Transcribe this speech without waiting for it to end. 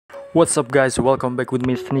What's up guys, welcome back with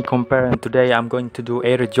me Sneak Compare, and today I'm going to do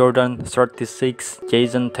Air Jordan 36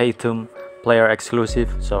 Jayson Tatum player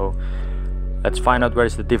exclusive. So let's find out where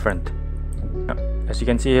is the difference. As you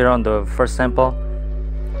can see here on the first sample,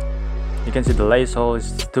 you can see the lace hole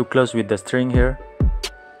is too close with the string here.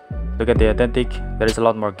 Look at the authentic, there is a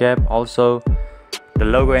lot more gap. Also the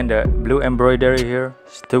logo and the blue embroidery here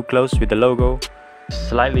is too close with the logo,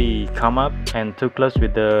 slightly come up, and too close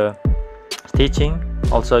with the stitching.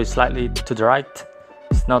 Also it's slightly to the right,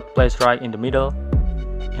 it's not placed right in the middle.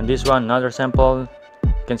 And this one, another sample,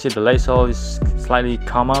 you can see the lace hole is slightly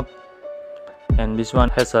come up, and this one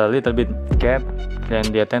has a little bit gap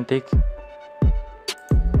than the authentic.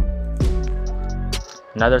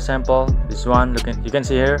 Another sample, this one, you can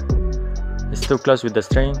see here it's too close with the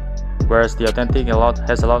string, whereas the authentic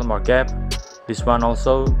has a lot more gap. This one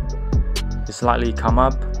also is slightly come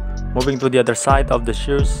up. Moving to the other side of the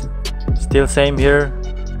shoes, still same here,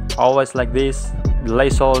 always like this. The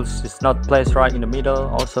lace hole is not placed right in the middle.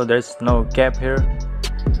 Also there's no gap here,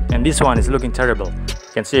 and this one is looking terrible.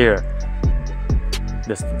 You can see here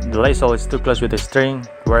the lace hole is too close with the string,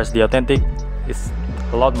 whereas the authentic is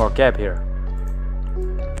a lot more gap here.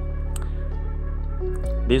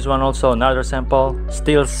 This one also another sample,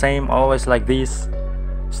 still same, always like this,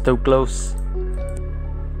 it's too close.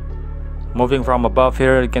 Moving from above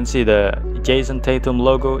here, you can see the Jayson Tatum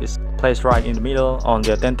logo is placed right in the middle on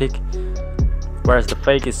the authentic, whereas the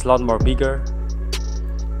fake is a lot more bigger.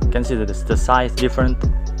 You can see that the size different,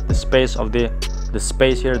 the space of the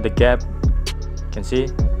space here, the gap, you can see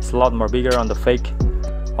it's a lot more bigger on the fake.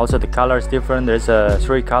 Also the color is different. There's a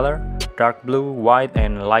three color: dark blue, white,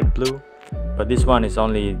 and light blue, but this one is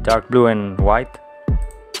only dark blue and white.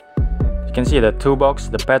 You can see the two box,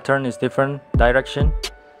 the pattern is different direction.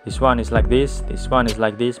 This one is like this one is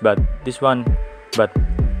like this, but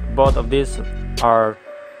both of these are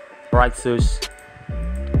right shoes.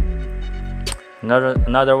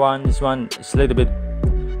 Another one, this one is a little bit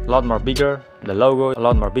a lot more bigger, the logo a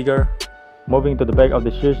lot more bigger. Moving to the back of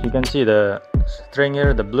the shoes, you can see the string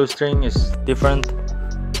here, the blue string is different,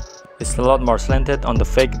 it's a lot more slanted on the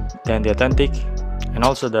fake than the authentic. And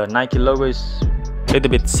also the Nike logo is a little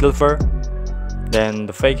bit silver than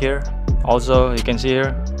the fake here. Also you can see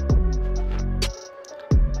here,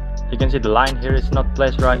 you can see the line here is not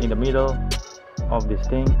placed right in the middle of this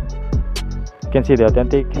thing. You can see the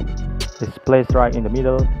authentic is placed right in the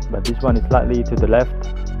middle, but this one is slightly to the left.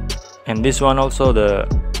 And this one also, the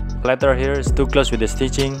letter here is too close with the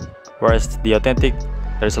stitching, whereas the authentic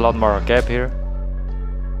there's a lot more gap here,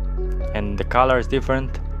 and the color is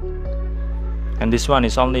different. And this one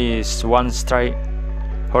is only one straight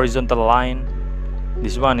horizontal line.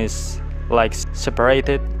 This one is like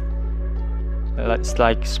separated, it's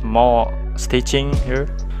like small stitching here.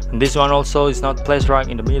 And this one also is not placed right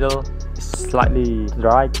in the middle, it's slightly to the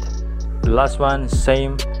right. The last one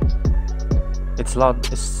same, it's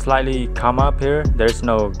slightly come up here, there's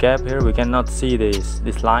no gap here, we cannot see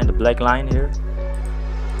this line, the black line here.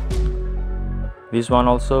 This one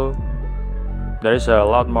also, there is a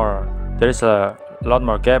lot more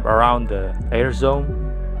gap around the air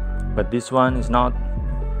zone, but this one is not.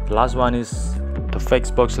 The last one is the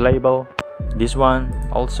fake box label, this one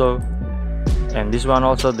also, and this one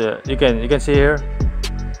also, you can see here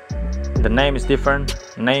the name is different.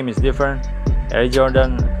 Air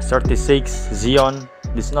Jordan 36 Zion.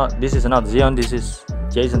 This is not Zion, this is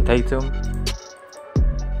Jayson Tatum.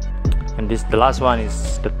 And the last one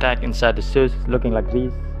is the tag inside the shoes, looking like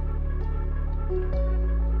this.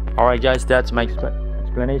 Alright guys, that's my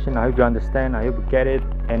explanation. I hope you understand, I hope you get it.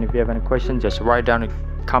 And if you have any questions, just write down in the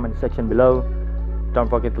comment section below. Don't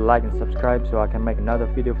forget to like and subscribe so I can make another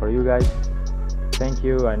video for you guys. Thank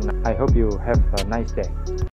you, and I hope you have a nice day.